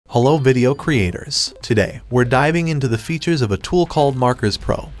Hello video creators. Today, we're diving into the features of a tool called Markers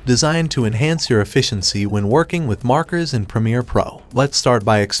Pro, designed to enhance your efficiency when working with markers in Premiere Pro. Let's start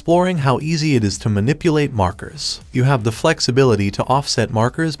by exploring how easy it is to manipulate markers. You have the flexibility to offset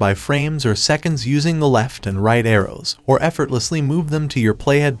markers by frames or seconds using the left and right arrows, or effortlessly move them to your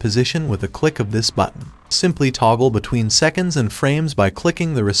playhead position with a click of this button. Simply toggle between seconds and frames by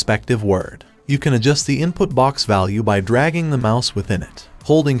clicking the respective word. You can adjust the input box value by dragging the mouse within it.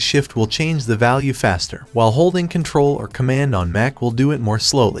 Holding Shift will change the value faster, while holding Control or Command on Mac will do it more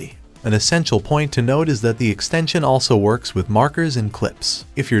slowly. An essential point to note is that the extension also works with markers in clips.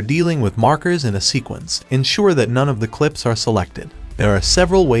 If you're dealing with markers in a sequence, ensure that none of the clips are selected. There are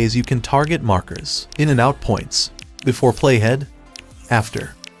several ways you can target markers: in and out points, before playhead,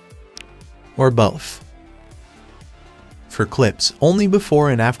 after, or both. For clips, only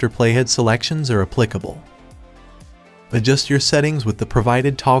before and after playhead selections are applicable. Adjust your settings with the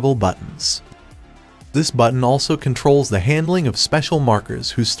provided toggle buttons. This button also controls the handling of special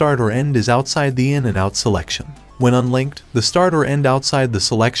markers whose start or end is outside the in and out selection. When unlinked, the start or end outside the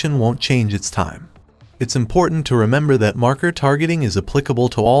selection won't change its time. It's important to remember that marker targeting is applicable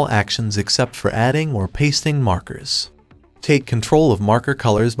to all actions except for adding or pasting markers. Take control of marker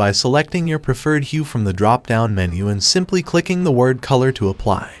colors by selecting your preferred hue from the drop-down menu and simply clicking the word color to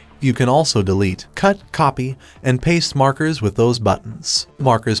apply. You can also delete, cut, copy, and paste markers with those buttons.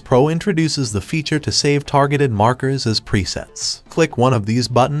 Markers Pro introduces the feature to save targeted markers as presets. Click one of these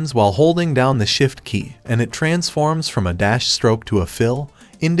buttons while holding down the Shift key, and it transforms from a dash stroke to a fill,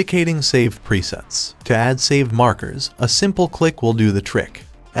 indicating saved presets. To add saved markers, a simple click will do the trick.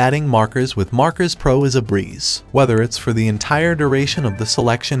 Adding markers with Markers Pro is a breeze. Whether it's for the entire duration of the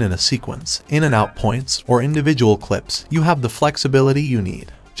selection in a sequence, in and out points, or individual clips, you have the flexibility you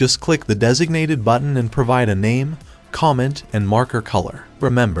need. Just click the designated button and provide a name, comment, and marker color.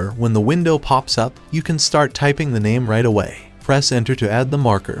 Remember, when the window pops up, you can start typing the name right away. Press Enter to add the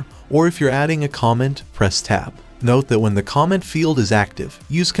marker, or if you're adding a comment, press Tab. Note that when the comment field is active,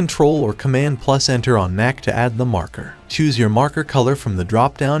 use Control or Command plus Enter on Mac to add the marker. Choose your marker color from the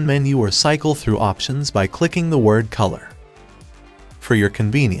drop-down menu or cycle through options by clicking the word color. For your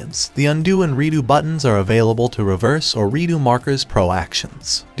convenience, the Undo and Redo buttons are available to reverse or redo Markers Pro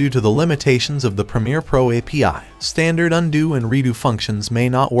actions. Due to the limitations of the Premiere Pro API, standard undo and redo functions may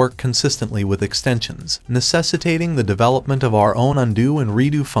not work consistently with extensions, necessitating the development of our own undo and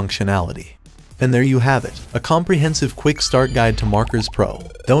redo functionality. And there you have it, a comprehensive quick start guide to Markers Pro.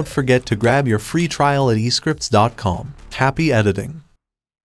 Don't forget to grab your free trial at aescripts.com. Happy editing!